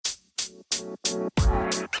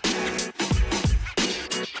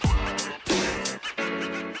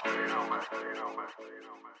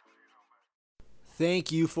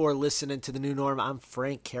Thank you for listening to The New Norm. I'm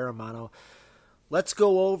Frank Caramano. Let's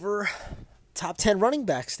go over top 10 running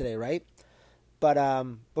backs today, right? But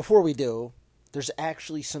before we do, there's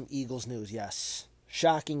actually some Eagles news, yes.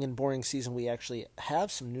 Shocking and boring season. We actually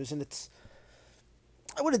have some news, and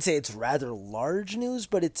I wouldn't say it's rather large news,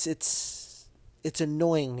 but it's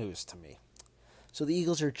annoying news to me. So the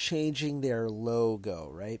Eagles are changing their logo,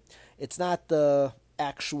 right? It's not the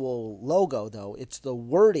actual logo, though. It's the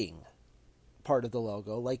wording part of the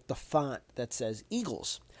logo, like the font that says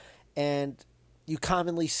Eagles. And you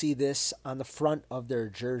commonly see this on the front of their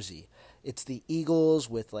jersey. It's the Eagles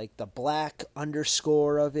with like the black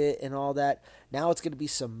underscore of it and all that. Now it's going to be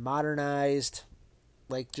some modernized,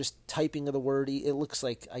 like just typing of the word. It looks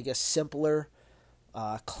like, I guess, simpler,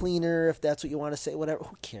 cleaner, if that's what you want to say, whatever.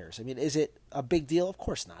 Who cares? I mean, is it a big deal? Of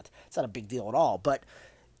course not. It's not a big deal at all. But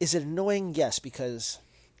is it annoying? Yes, because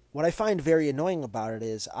what I find very annoying about it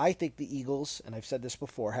is I think the Eagles, and I've said this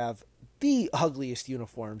before, have the ugliest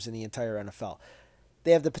uniforms in the entire NFL.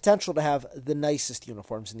 They have the potential to have the nicest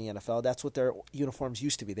uniforms in the NFL. That's what their uniforms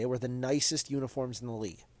used to be. They were the nicest uniforms in the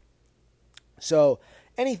league. So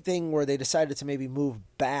anything where they decided to maybe move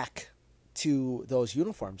back to those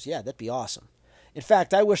uniforms, yeah, that'd be awesome. In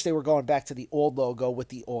fact, I wish they were going back to the old logo with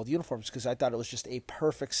the old uniforms because I thought it was just a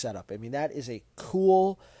perfect setup. I mean, that is a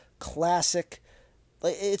cool, classic.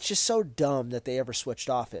 It's just so dumb that they ever switched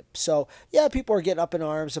off it. So, yeah, people are getting up in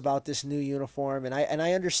arms about this new uniform, and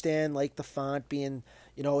I understand, like, the font being,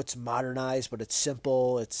 it's modernized, but it's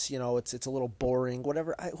simple. It's, it's a little boring,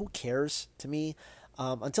 whatever. Who cares to me?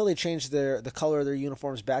 Until they change the color of their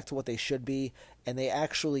uniforms back to what they should be, and they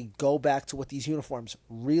actually go back to what these uniforms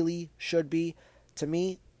really should be, to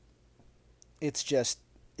me, it's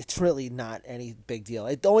really not any big deal.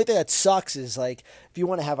 The only thing that sucks is, like, if you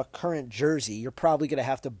want to have a current jersey, you're probably going to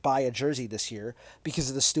have to buy a jersey this year because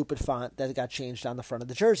of the stupid font that got changed on the front of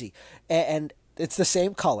the jersey. And it's the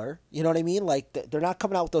same color, you know what I mean? Like, they're not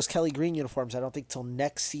coming out with those Kelly Green uniforms, I don't think, till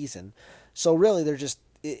next season. So, really, they're just...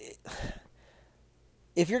 If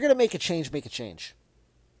you're going to make a change, make a change.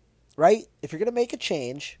 Right? If you're going to make a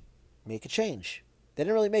change, make a change. They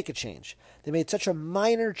didn't really make a change. They made such a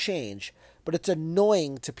minor change, but it's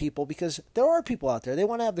annoying to people because there are people out there. They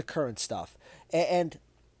want to have the current stuff. And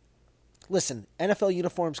listen, NFL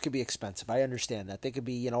uniforms could be expensive. I understand that. They could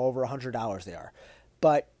be, over $100 they are.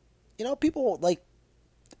 But, people, like,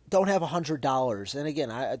 don't have $100. And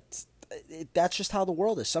again, that's just how the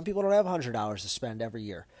world is. Some people don't have $100 to spend every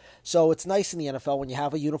year. So it's nice in the NFL when you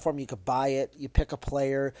have a uniform, you could buy it, you pick a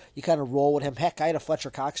player, you kind of roll with him. Heck, I had a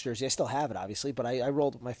Fletcher Cox jersey. I still have it, obviously, but I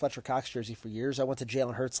rolled with my Fletcher Cox jersey for years. I went to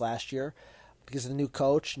Jalen Hurts last year because of the new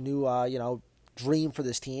coach, new dream for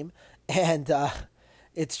this team. And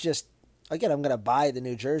it's just, again, I'm going to buy the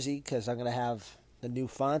new jersey because I'm going to have the new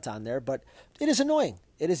font on there, but it is annoying.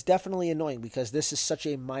 It is definitely annoying because this is such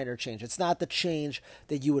a minor change. It's not the change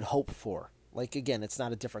that you would hope for. Like, again, it's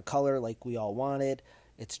not a different color like we all wanted.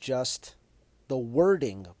 It's just the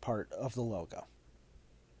wording part of the logo.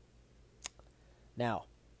 Now,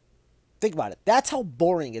 think about it. That's how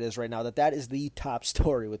boring it is right now. That is the top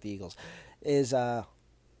story with the Eagles. Is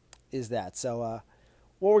that. So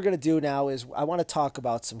what we're going to do now is I want to talk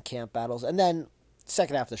about some camp battles, and then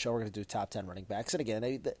second half of the show, we're going to do top 10 running backs. And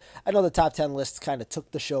again, I know the top 10 lists kind of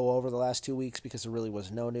took the show over the last 2 weeks because there really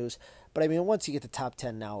was no news. But, I mean, once you get to top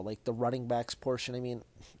 10 now, like the running backs portion, I mean,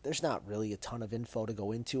 there's not really a ton of info to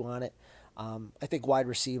go into on it. I think wide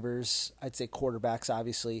receivers, I'd say quarterbacks,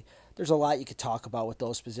 obviously. There's a lot you could talk about with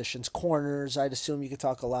those positions. Corners, I'd assume you could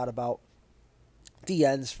talk a lot about.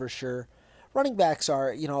 DNs, for sure. Running backs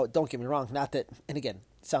are, don't get me wrong, not that, and again,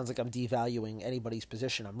 it sounds like I'm devaluing anybody's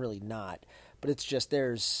position. I'm really not. But it's just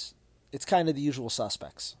it's kind of the usual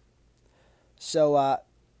suspects. So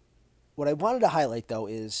what I wanted to highlight, though,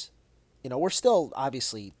 is, we're still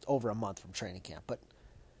obviously over a month from training camp, but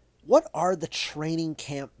what are the training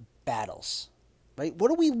camp battles, right?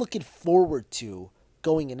 What are we looking forward to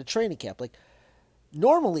going into training camp? Like,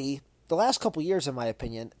 normally, the last couple years, in my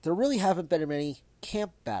opinion, there really haven't been many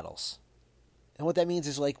camp battles. And what that means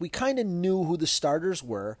is, like, we kind of knew who the starters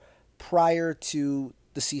were prior to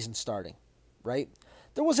the season starting. Right?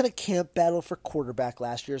 There wasn't a camp battle for quarterback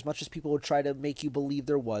last year as much as people would try to make you believe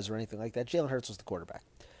there was or anything like that. Jalen Hurts was the quarterback.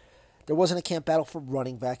 There wasn't a camp battle for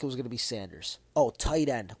running back. It was going to be Sanders. Oh, tight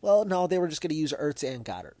end. Well, no, they were just going to use Ertz and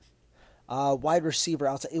Goddard. Wide receiver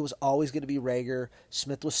outside, it was always going to be Rager.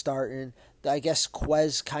 Smith was starting. I guess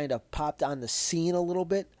Quez kind of popped on the scene a little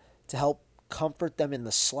bit to help comfort them in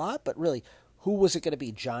the slot. But really, who was it going to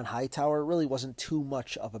be? John Hightower? It really wasn't too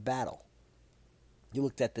much of a battle. You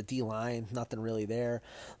looked at the D-line, nothing really there.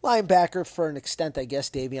 Linebacker, for an extent, I guess,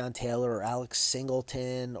 Davion Taylor or Alex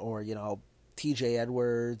Singleton or, TJ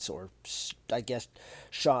Edwards or, I guess,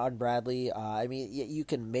 Sean Bradley. You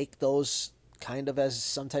can make those kind of as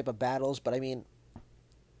some type of battles, but,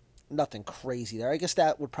 nothing crazy there. I guess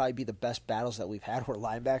that would probably be the best battles that we've had were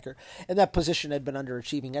linebacker, and that position had been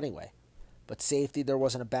underachieving anyway. But safety, there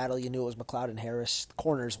wasn't a battle. You knew it was McLeod and Harris.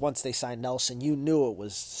 Corners, once they signed Nelson, you knew it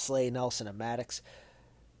was Slay, Nelson, and Maddox.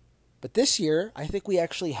 But this year, I think we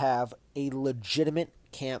actually have a legitimate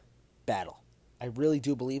camp battle. I really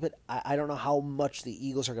do believe it. I don't know how much the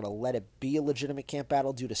Eagles are going to let it be a legitimate camp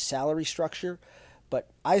battle due to salary structure, but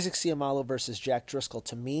Isaac Seumalo versus Jack Driscoll,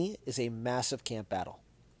 to me, is a massive camp battle.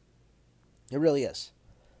 It really is.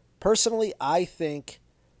 Personally, I think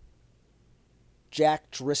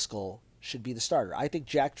Jack Driscoll should be the starter. I think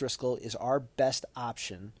Jack Driscoll is our best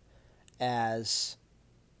option as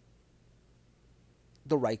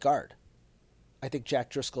the right guard. I think Jack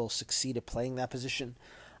Driscoll succeeded playing that position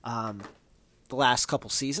the last couple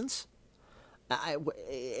seasons.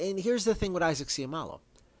 And here's the thing with Isaac Seumalo.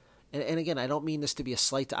 And again, I don't mean this to be a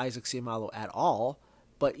slight to Isaac Seumalo at all,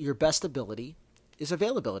 but your best ability is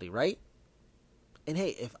availability, right? And hey,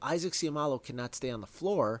 if Isaac Seumalo cannot stay on the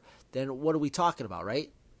floor, then what are we talking about,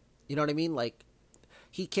 right? You know what I mean? Like,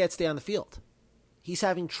 he can't stay on the field. He's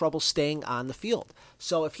having trouble staying on the field.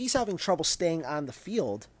 So if he's having trouble staying on the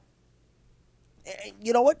field,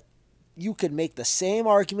 you know what? You could make the same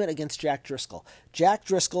argument against Jack Driscoll. Jack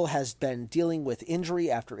Driscoll has been dealing with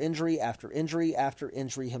injury after injury after injury after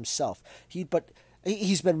injury himself.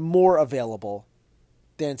 He's been more available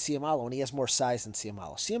than Seumalo, and he has more size than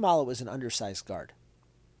Seumalo. Seumalo is an undersized guard.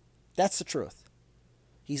 That's the truth.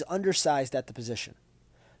 He's undersized at the position.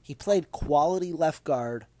 He played quality left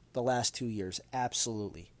guard the last 2 years,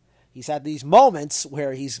 absolutely. He's had these moments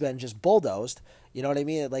where he's been just bulldozed, you know what I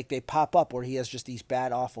mean? Like they pop up where he has just these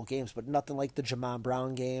bad, awful games, but nothing like the Jamon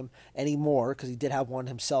Brown game anymore, because he did have one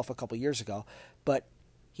himself a couple years ago. But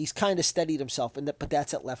he's kind of steadied himself, but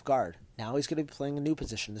that's at left guard. Now he's going to be playing a new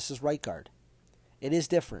position. This is right guard. It is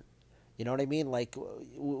different. You know what I mean? Like,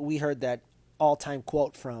 we heard that all-time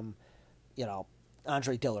quote from,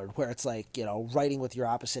 Andre Dillard, where it's like, writing with your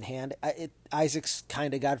opposite hand. Isaac's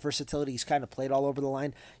kind of got versatility. He's kind of played all over the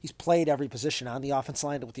line. He's played every position on the offense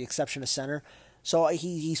line with the exception of center. So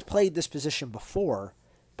he's played this position before,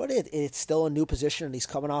 but it's still a new position, and he's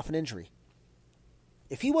coming off an injury.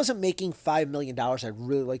 If he wasn't making $5 million, I'd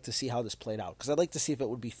really like to see how this played out, because I'd like to see if it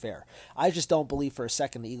would be fair. I just don't believe for a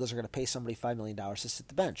second the Eagles are going to pay somebody $5 million to sit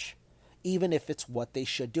the bench, even if it's what they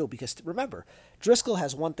should do. Because remember, Driscoll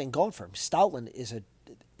has one thing going for him. Stoutland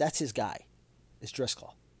that's his guy, is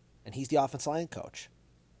Driscoll, and he's the offensive line coach.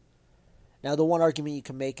 Now, the one argument you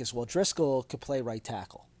can make is, well, Driscoll could play right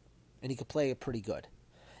tackle, and he could play it pretty good.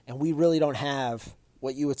 And we really don't have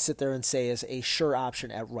what you would sit there and say is a sure option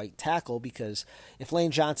at right tackle, because if Lane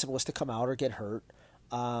Johnson was to come out or get hurt,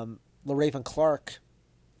 LaRaven Clark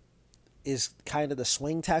is kind of the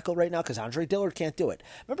swing tackle right now because Andre Dillard can't do it.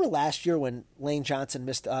 Remember last year when Lane Johnson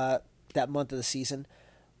missed that month of the season?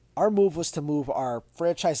 Our move was to move our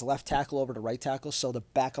franchise left tackle over to right tackle so the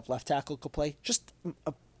backup left tackle could play. Just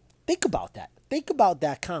think about that. Think about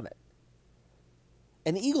that comment.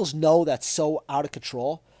 And the Eagles know that's so out of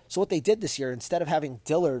control. So what they did this year, instead of having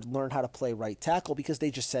Dillard learn how to play right tackle, because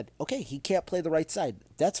they just said, okay, he can't play the right side.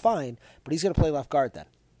 That's fine, but he's going to play left guard then.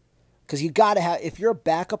 Because you got to have, if you're a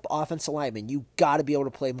backup offensive lineman, you got to be able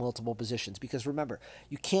to play multiple positions. Because remember,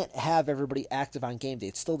 you can't have everybody active on game day.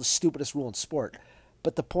 It's still the stupidest rule in sport.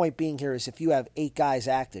 But the point being here is if you have 8 guys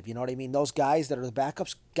active, you know what I mean? Those guys that are the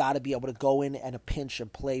backups got to be able to go in and a pinch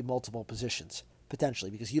and play multiple positions,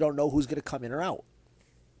 potentially, because you don't know who's going to come in or out.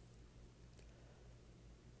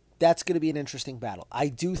 That's going to be an interesting battle. I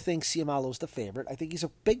do think Seumalo's the favorite. I think he's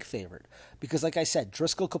a big favorite because, like I said,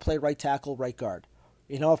 Driscoll could play right tackle, right guard.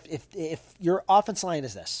 If your offense line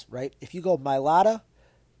is this, right? If you go Mailata,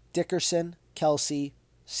 Dickerson, Kelsey,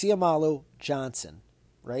 Seumalo, Johnson,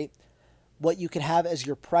 right? What you can have as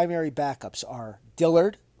your primary backups are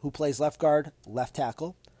Dillard, who plays left guard, left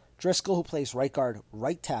tackle, Driscoll, who plays right guard,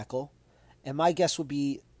 right tackle, and my guess would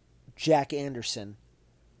be Jack Anderson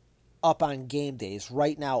up on game days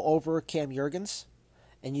right now over Cam Jurgens.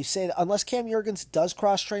 And you say that unless Cam Jurgens does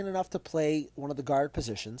cross-train enough to play one of the guard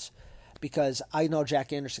positions, because I know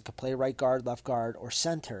Jack Anderson could play right guard, left guard, or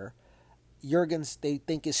center. Jurgens, they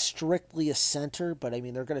think, is strictly a center, but I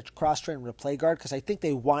mean, they're going to cross-train him to play guard because I think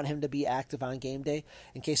they want him to be active on game day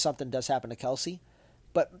in case something does happen to Kelsey.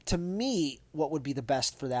 But to me, what would be the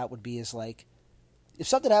best for that would be is like if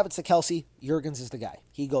something happens to Kelsey, Jurgens is the guy.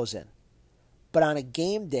 He goes in. But on a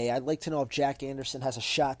game day, I'd like to know if Jack Anderson has a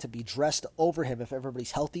shot to be dressed over him if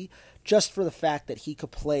everybody's healthy, just for the fact that he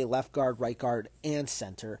could play left guard, right guard, and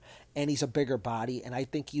center, and he's a bigger body, and I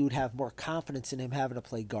think you would have more confidence in him having to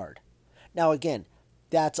play guard. Now, again,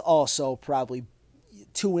 that's also probably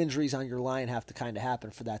 2 injuries on your line have to kind of happen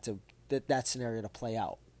for that scenario to play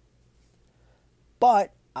out.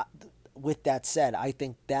 But with that said, I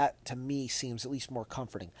think that, to me, seems at least more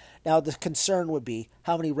comforting. Now, the concern would be,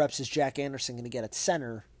 how many reps is Jack Anderson going to get at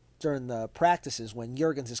center during the practices when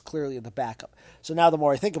Jurgens is clearly the backup? So now the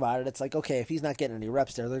more I think about it, it's like, okay, if he's not getting any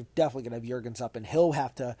reps there, they're definitely going to have Jurgens up, and he'll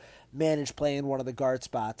have to manage playing one of the guard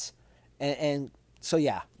spots. And so,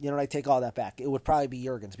 yeah, I take all that back. It would probably be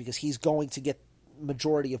Jurgens because he's going to get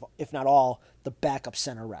majority of, if not all, the backup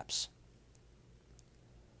center reps.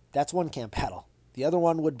 That's one camp battle. The other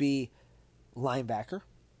one would be linebacker.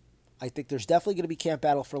 I think there's definitely going to be camp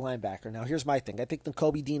battle for linebacker. Now, here's my thing. I think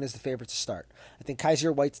Nakobe Dean is the favorite to start. I think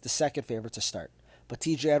Kaiser White's the second favorite to start. But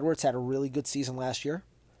TJ Edwards had a really good season last year.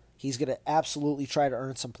 He's going to absolutely try to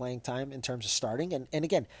earn some playing time in terms of starting. And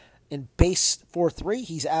again, in base 4-3,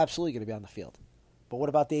 he's absolutely going to be on the field. But what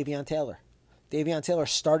about Davion Taylor? Davion Taylor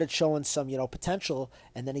started showing some, potential,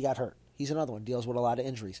 and then he got hurt. He's another one, deals with a lot of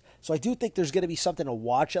injuries. So I do think there's going to be something to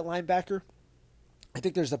watch at linebacker. I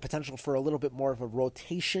think there's the potential for a little bit more of a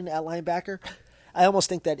rotation at linebacker. I almost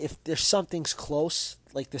think that if there's something's close,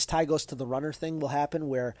 like this tie goes to the runner thing will happen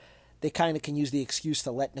where they kind of can use the excuse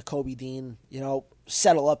to let Nakobe Dean,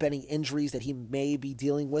 settle up any injuries that he may be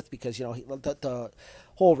dealing with because, the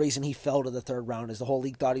whole reason he fell to the third round is the whole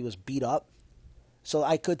league thought he was beat up. So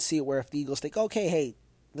I could see it where if the Eagles think, okay, hey,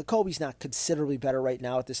 Nakobe's not considerably better right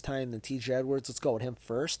now at this time than TJ Edwards, let's go with him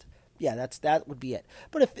first. Yeah, that would be it.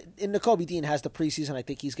 But if Nakobe Dean has the preseason, I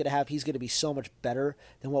think he's going to be so much better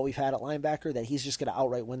than what we've had at linebacker that he's just going to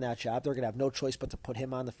outright win that job. They're going to have no choice but to put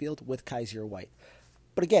him on the field with Kaiser White.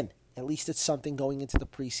 But again, at least it's something going into the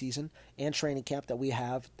preseason and training camp that we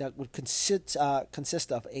have that would consist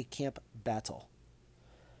of a camp battle.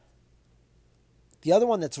 The other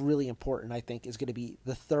one that's really important, I think, is going to be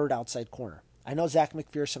the third outside corner. I know Zach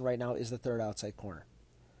McPherson right now is the third outside corner.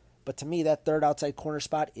 But to me, that third outside corner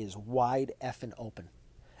spot is wide effing open.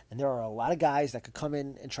 And there are a lot of guys that could come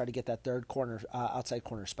in and try to get that third outside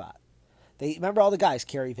corner spot. They remember all the guys,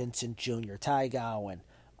 Kerry Vincent Jr., Ty Gowan,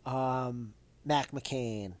 Mac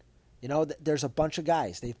McCain. There's a bunch of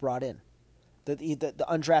guys they've brought in. The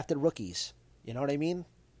undrafted rookies. You know what I mean?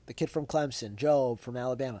 The kid from Clemson, Job from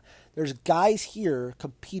Alabama. There's guys here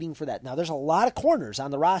competing for that. Now, there's a lot of corners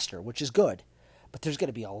on the roster, which is good. But there's going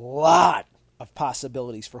to be a lot of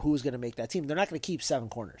possibilities for who's going to make that team. They're not going to keep 7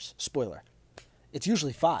 corners. Spoiler. It's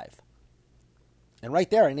usually 5. And right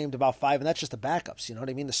there, I named about 5, and that's just the backups. You know what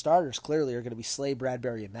I mean? The starters clearly are going to be Slay,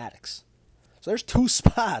 Bradbury, and Maddox. So there's 2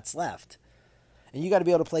 spots left. And you got to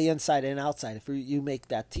be able to play inside and outside if you make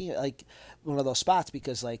that team, like one of those spots,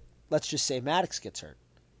 because, let's just say Maddox gets hurt.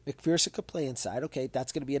 McPherson could play inside. Okay,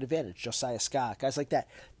 that's going to be an advantage. Josiah Scott, guys like that.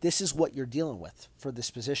 This is what you're dealing with for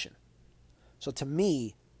this position. So to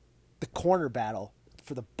me, the corner battle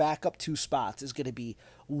for the backup 2 spots is going to be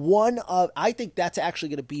I think that's actually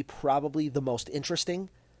going to be probably the most interesting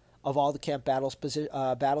of all the camp battles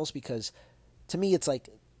because to me it's like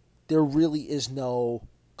there really is no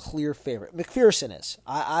clear favorite. McPherson is.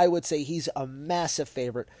 I would say he's a massive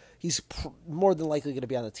favorite. He's more than likely going to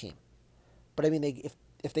be on the team. But I mean,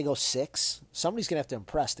 if they go 6, somebody's going to have to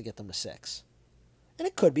impress to get them to 6. And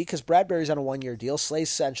it could be because Bradbury's on a 1-year deal. Slay's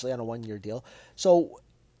essentially on a 1-year deal. So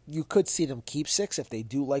you could see them keep 6 if they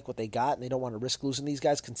do like what they got and they don't want to risk losing these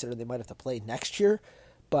guys, considering they might have to play next year.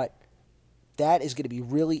 But that is going to be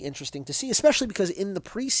really interesting to see, especially because in the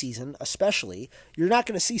preseason, you're not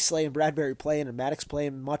going to see Slay and Bradbury playing and Maddox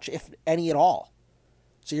playing much, if any at all.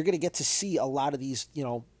 So you're going to get to see a lot of these,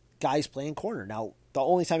 guys playing corner. Now, the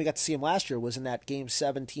only time you got to see him last year was in that game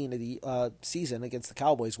 17 of the season against the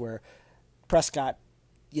Cowboys where Prescott,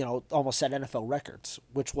 almost set NFL records,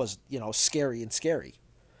 which was, scary.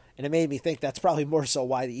 And it made me think that's probably more so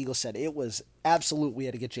why the Eagles said it was absolute we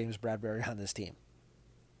had to get James Bradbury on this team.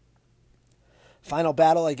 Final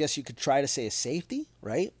battle, I guess you could try to say, is safety,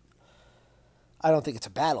 right? I don't think it's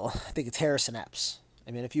a battle. I think it's Harrison Epps.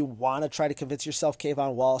 I mean, if you want to try to convince yourself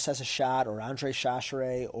Kayvon Wallace has a shot, or Andre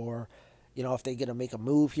Chachere, or if they're going to make a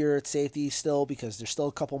move here at safety still, because there's still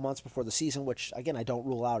a couple months before the season, which, again, I don't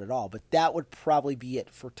rule out at all. But that would probably be it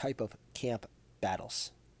for type of camp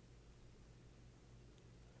battles.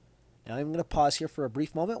 Now I'm going to pause here for a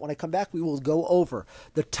brief moment. When I come back, we will go over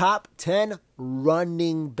the top 10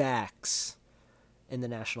 running backs in the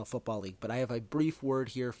National Football League. But I have a brief word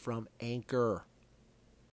here from Anchor.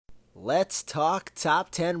 let's talk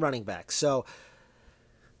top 10 running backs. So,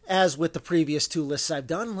 as with the previous two lists I've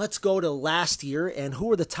done, let's go to last year and who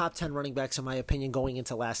were the top 10 running backs, in my opinion, going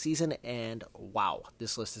into last season. And wow,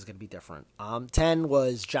 this list is going to be different. 10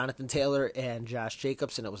 was Jonathan Taylor and Josh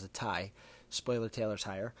Jacobs, and it was a tie. Spoiler, Taylor's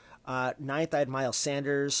higher. Ninth, I had Miles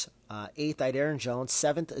Sanders. Eighth, I had Aaron Jones.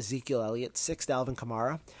 Seventh, Ezekiel Elliott. Sixth, Alvin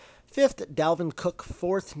Kamara. Fifth, Dalvin Cook.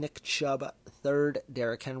 Fourth, Nick Chubb. Third,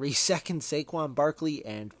 Derrick Henry. Second, Saquon Barkley.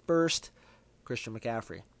 And first, Christian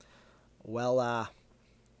McCaffrey. Well,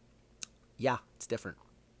 yeah, it's different.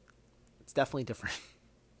 It's definitely different.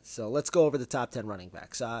 So let's go over the top 10 running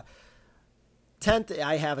backs. 10th,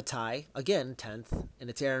 I have a tie. Again, 10th, and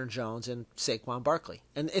it's Aaron Jones and Saquon Barkley.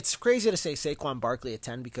 And it's crazy to say Saquon Barkley at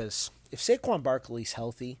 10 because if Saquon Barkley's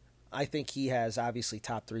healthy, I think he has obviously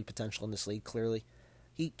top 3 potential in this league, clearly.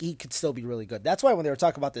 He could still be really good. That's why when they were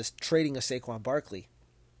talking about this trading of Saquon Barkley,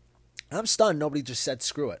 I'm stunned nobody just said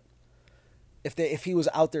screw it. If he was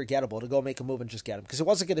out there gettable, to go make a move and just get him. Because it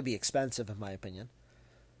wasn't going to be expensive, in my opinion.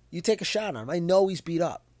 You take a shot on him. I know he's beat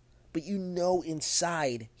up. But you know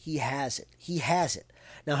inside he has it. He has it.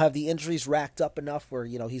 Now, have the injuries racked up enough where,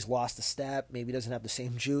 he's lost a step, maybe doesn't have the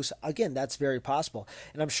same juice? Again, that's very possible.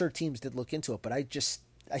 And I'm sure teams did look into it. But I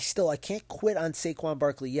can't quit on Saquon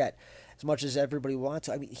Barkley yet, as much as everybody wants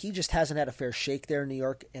to. I mean, he just hasn't had a fair shake there in New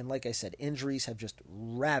York. And like I said, injuries have just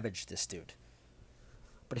ravaged this dude.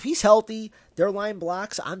 But if he's healthy, their line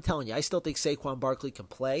blocks, I'm telling you, I still think Saquon Barkley can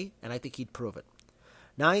play, and I think he'd prove it.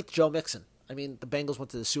 Ninth, Joe Mixon. I mean, the Bengals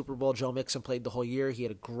went to the Super Bowl. Joe Mixon played the whole year. He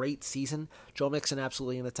had a great season. Joe Mixon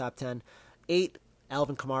absolutely in the top 10. 8,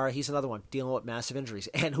 Alvin Kamara. He's another one dealing with massive injuries.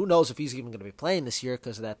 And who knows if he's even going to be playing this year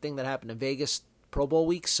because of that thing that happened in Vegas Pro Bowl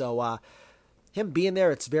week. So him being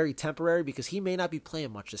there, it's very temporary because he may not be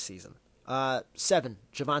playing much this season. 7,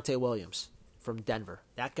 Javonte Williams from Denver.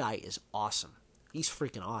 That guy is awesome. He's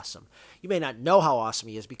freaking awesome. You may not know how awesome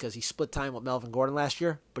he is because he split time with Melvin Gordon last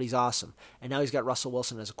year, but he's awesome. And now he's got Russell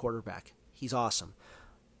Wilson as a quarterback. He's awesome.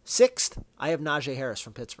 6th, I have Najee Harris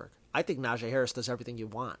from Pittsburgh. I think Najee Harris does everything you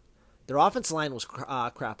want. Their offensive line was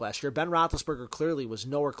crap last year. Ben Roethlisberger clearly was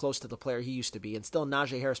nowhere close to the player he used to be, and still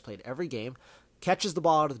Najee Harris played every game, catches the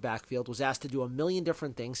ball out of the backfield, was asked to do a million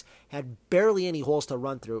different things, had barely any holes to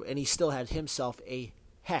run through, and he still had himself a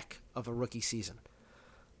heck of a rookie season.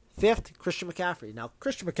 5th, Christian McCaffrey. Now,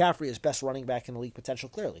 Christian McCaffrey is best running back in the league potential,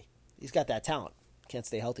 clearly. He's got that talent. Can't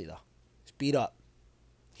stay healthy, though. He's beat up.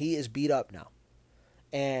 He is beat up now.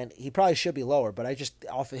 And he probably should be lower, but I just,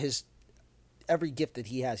 off of his, every gift that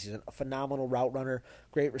he has, he's a phenomenal route runner,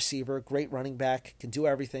 great receiver, great running back, can do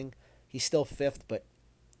everything. He's still 5th, but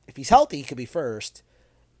if he's healthy, he could be 1st.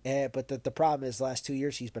 But the problem is, the last 2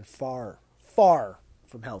 years, he's been far, far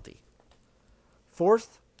from healthy.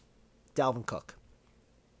 4th, Dalvin Cook.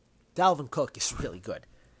 Dalvin Cook is really good.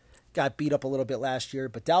 Got beat up a little bit last year,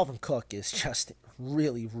 but Dalvin Cook is just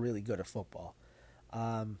really, really good at football.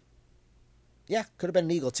 Yeah, could have been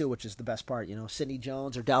an Eagle too, which is the best part. Sidney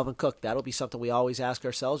Jones or Dalvin Cook. That'll be something we always ask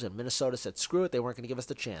ourselves. And Minnesota said, screw it. They weren't going to give us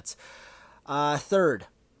the chance. 3rd,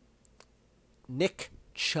 Nick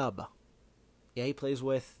Chubb. Yeah, he plays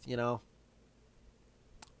with,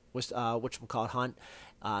 whatchamacallit, Hunt.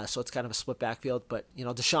 So it's kind of a split backfield. But,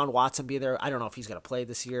 Deshaun Watson be there. I don't know if he's going to play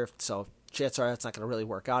this year. So chances are it's not going to really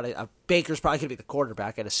work out. Baker's probably going to be the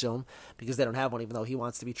quarterback, I'd assume, because they don't have one, even though he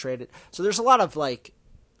wants to be traded. So there's a lot of,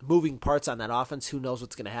 moving parts on that offense. Who knows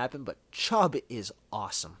what's going to happen? But Chubb is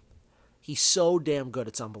awesome. He's so damn good.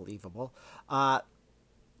 It's unbelievable.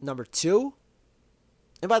 Number 2.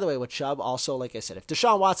 And by the way, with Chubb, also, like I said, if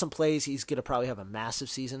Deshaun Watson plays, he's going to probably have a massive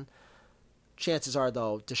season. Chances are,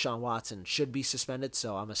 though, Deshaun Watson should be suspended,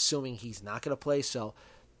 so I'm assuming he's not going to play. So,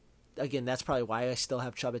 again, that's probably why I still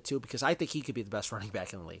have Chubb at 2, because I think he could be the best running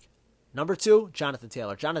back in the league. Number 2, Jonathan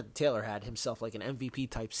Taylor. Jonathan Taylor had himself like an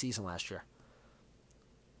MVP-type season last year.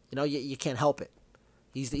 You can't help it.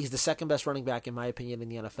 He's the second best running back, in my opinion, in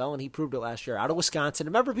the NFL, and he proved it last year out of Wisconsin.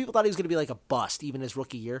 Remember, people thought he was going to be like a bust, even his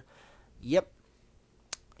rookie year? Yep.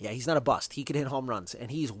 Yeah, he's not a bust. He can hit home runs,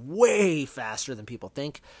 and he's way faster than people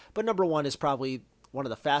think. But number 1 is probably one of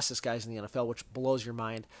the fastest guys in the NFL, which blows your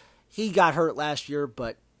mind. He got hurt last year,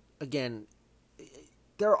 but again,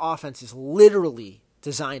 their offense is literally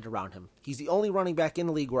designed around him. He's the only running back in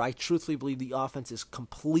the league where I truthfully believe the offense is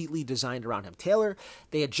completely designed around him. Taylor,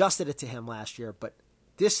 they adjusted it to him last year, but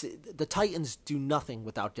the Titans do nothing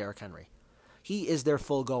without Derrick Henry. He is their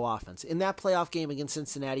full-go offense. In that playoff game against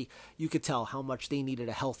Cincinnati, you could tell how much they needed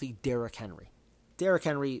a healthy Derrick Henry. Derrick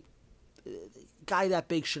Henry, guy that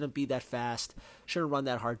big shouldn't be that fast, shouldn't run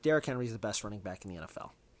that hard. Derrick Henry is the best running back in the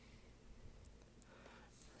NFL.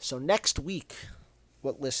 So next week,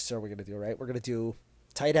 what lists are we going to do, right? We're going to do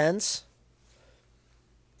tight ends,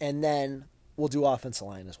 and then we'll do offensive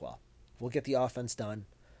line as well. We'll get the offense done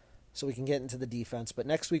so we can get into the defense. But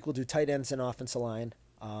next week we'll do tight ends and offensive line.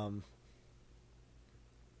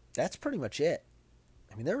 That's pretty much it.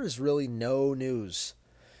 I mean, there is really no news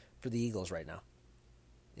for the Eagles right now.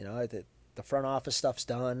 You know, the front office stuff's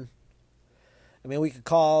done. I mean, we could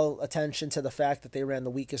call attention to the fact that they ran the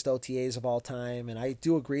weakest OTAs of all time, and I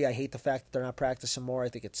do agree. I hate the fact that they're not practicing more. I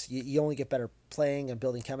think it's you only get better playing and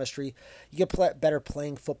building chemistry. You get better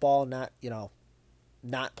playing football, not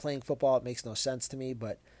playing football. It makes no sense to me,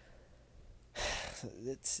 but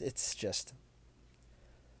it's just.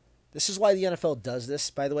 This is why the NFL does this,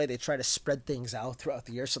 by the way. They try to spread things out throughout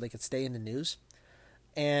the year so they can stay in the news.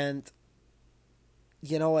 And,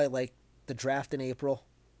 I like the draft in April.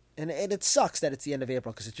 And it sucks that it's the end of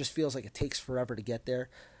April because it just feels like it takes forever to get there.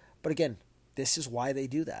 But again, this is why they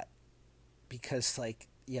do that. Because,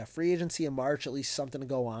 free agency in March, at least something to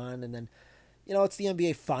go on. And then, it's the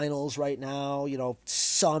NBA Finals right now,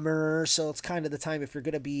 summer. So it's kind of the time if you're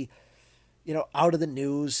going to be, out of the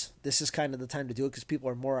news, this is kind of the time to do it because people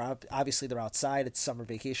are more, obviously they're outside. It's summer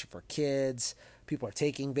vacation for kids. People are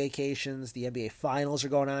taking vacations. The NBA Finals are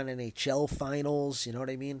going on, NHL Finals, you know what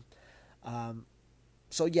I mean?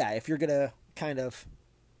 So yeah, if you're going to kind of,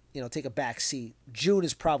 take a back seat, June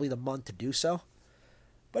is probably the month to do so.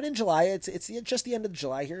 But in July, it's just the end of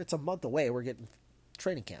July here. It's a month away. We're getting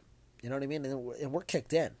training camp, you know what I mean? And we're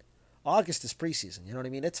kicked in. August is preseason, you know what I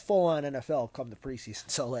mean? It's full-on NFL come the preseason.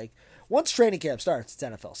 So, once training camp starts, it's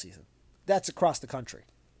NFL season. That's across the country.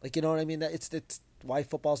 You know what I mean? It's why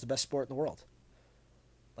football is the best sport in the world.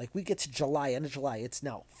 We get to July, end of July, it's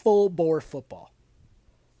now full-bore football.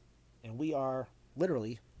 And we are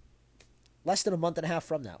literally less than a month and a half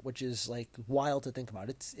from that, which is, wild to think about.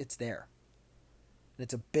 It's there. And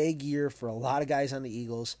it's a big year for a lot of guys on the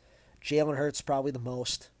Eagles. Jalen Hurts probably the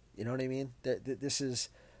most. You know what I mean? This is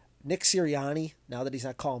Nick Sirianni, now that he's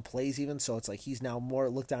not calling plays even, so it's he's now more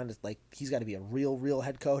looked on as he's got to be a real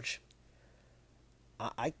head coach.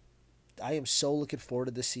 I am so looking forward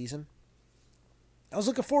to this season. I was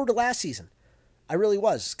looking forward to last season. I really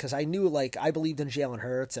was, because I knew, I believed in Jalen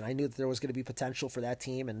Hurts, and I knew that there was going to be potential for that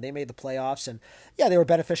team, and they made the playoffs, and yeah, they were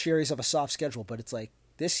beneficiaries of a soft schedule, but it's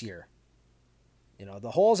this year,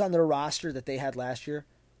 the holes on their roster that they had last year,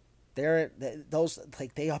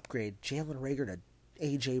 they upgrade Jalen Reagor to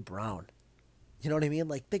A.J. Brown. You know what I mean?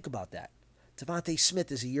 Think about that. Devontae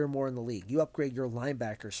Smith is a year more in the league. You upgrade your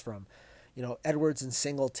linebackers from, Edwards and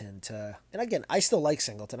Singleton to... And again, I still like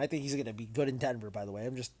Singleton. I think he's going to be good in Denver, by the way.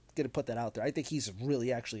 I'm just going to put that out there. I think he's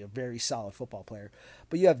really actually a very solid football player.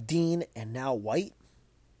 But you have Dean and now White.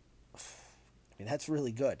 I mean, that's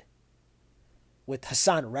really good. With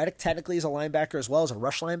Hassan Reddick technically as a linebacker as well as a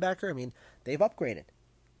rush linebacker, I mean, they've upgraded.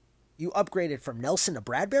 You upgraded from Nelson to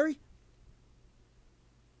Bradbury?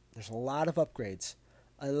 There's a lot of upgrades.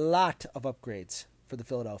 A lot of upgrades for the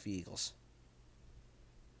Philadelphia Eagles.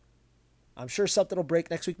 I'm sure something will break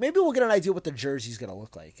next week. Maybe we'll get an idea what the jersey's going to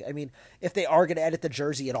look like. I mean, if they are going to edit the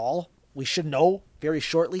jersey at all, we should know very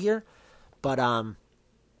shortly here. But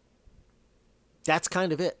that's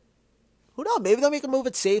kind of it. Who knows? Maybe they'll make a move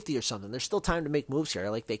at safety or something. There's still time to make moves here.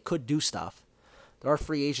 They could do stuff. There are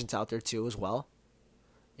free agents out there too as well.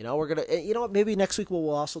 We're going to... You know what? Maybe next week what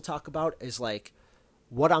we'll also talk about is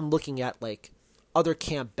what I'm looking at, other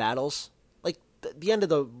camp battles. The end of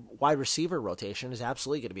the wide receiver rotation is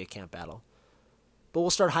absolutely going to be a camp battle. But we'll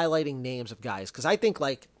start highlighting names of guys. Because I think,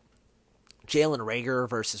 Jalen Reagor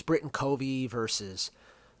versus Britton Covey versus,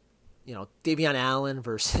 Davion Allen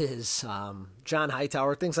versus John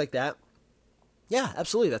Hightower, things like that. Yeah,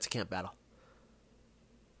 absolutely, that's a camp battle.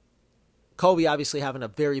 Covey obviously having a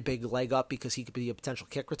very big leg up because he could be a potential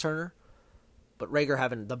kick returner. But Reagor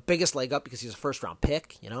having the biggest leg up because he's a first-round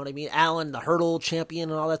pick. You know what I mean? Allen, the hurdle champion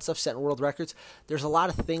and all that stuff, setting world records. There's a lot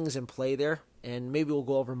of things in play there. And maybe we'll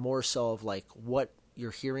go over more so of, what you're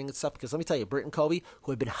hearing and stuff. Because let me tell you, Britton Covey,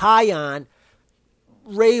 who had been high on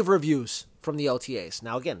rave reviews from the OTAs.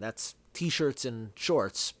 Now, again, that's T-shirts and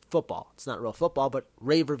shorts, football. It's not real football, but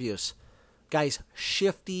rave reviews. Guy's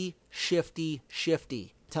shifty. I'm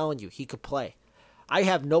telling you, he could play. I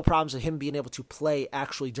have no problems with him being able to play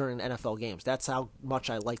actually during NFL games. That's how much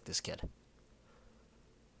I like this kid.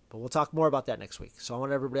 But we'll talk more about that next week. So I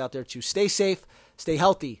want everybody out there to stay safe, stay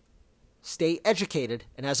healthy, stay educated,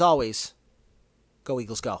 and as always, go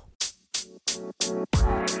Eagles, go.